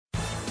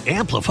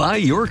Amplify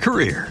your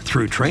career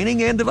through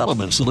training and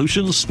development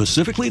solutions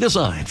specifically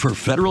designed for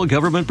federal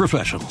government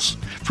professionals.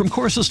 From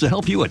courses to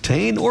help you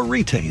attain or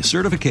retain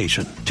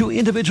certification, to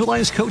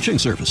individualized coaching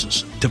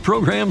services, to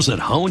programs that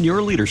hone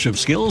your leadership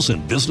skills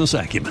and business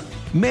acumen,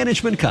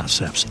 Management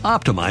Concepts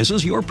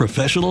optimizes your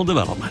professional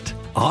development.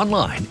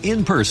 Online,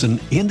 in person,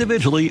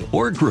 individually,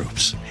 or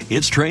groups,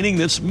 it's training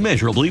that's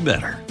measurably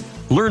better.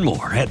 Learn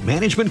more at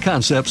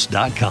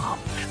managementconcepts.com.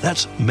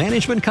 That's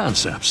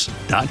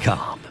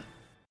managementconcepts.com.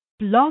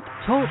 Blog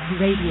Talk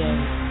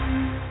Radio.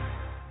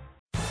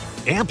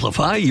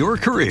 Amplify your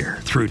career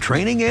through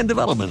training and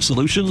development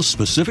solutions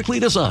specifically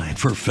designed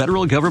for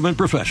federal government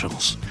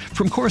professionals.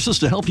 From courses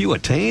to help you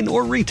attain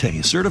or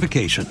retain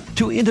certification,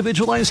 to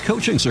individualized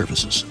coaching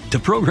services, to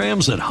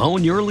programs that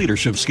hone your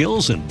leadership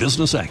skills and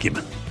business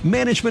acumen,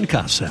 Management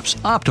Concepts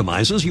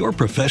optimizes your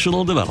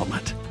professional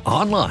development.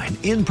 Online,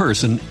 in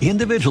person,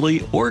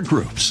 individually, or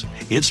groups,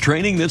 it's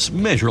training that's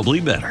measurably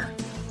better.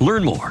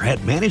 Learn more at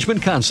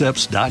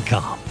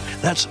managementconcepts.com.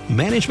 That's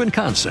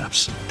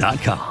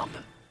managementconcepts.com.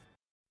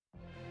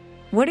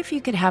 What if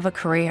you could have a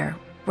career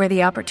where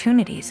the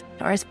opportunities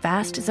are as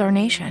vast as our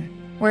nation,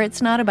 where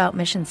it's not about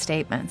mission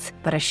statements,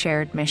 but a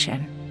shared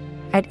mission?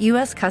 At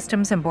U.S.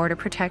 Customs and Border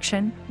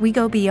Protection, we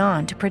go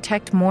beyond to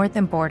protect more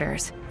than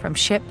borders. From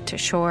ship to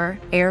shore,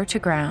 air to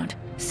ground,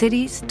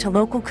 cities to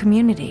local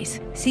communities,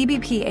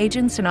 CBP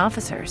agents and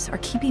officers are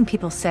keeping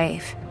people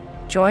safe.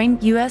 Join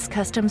U.S.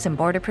 Customs and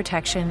Border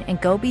Protection and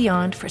go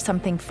beyond for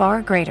something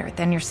far greater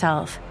than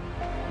yourself.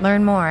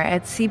 Learn more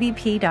at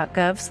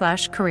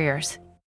cbp.gov/careers.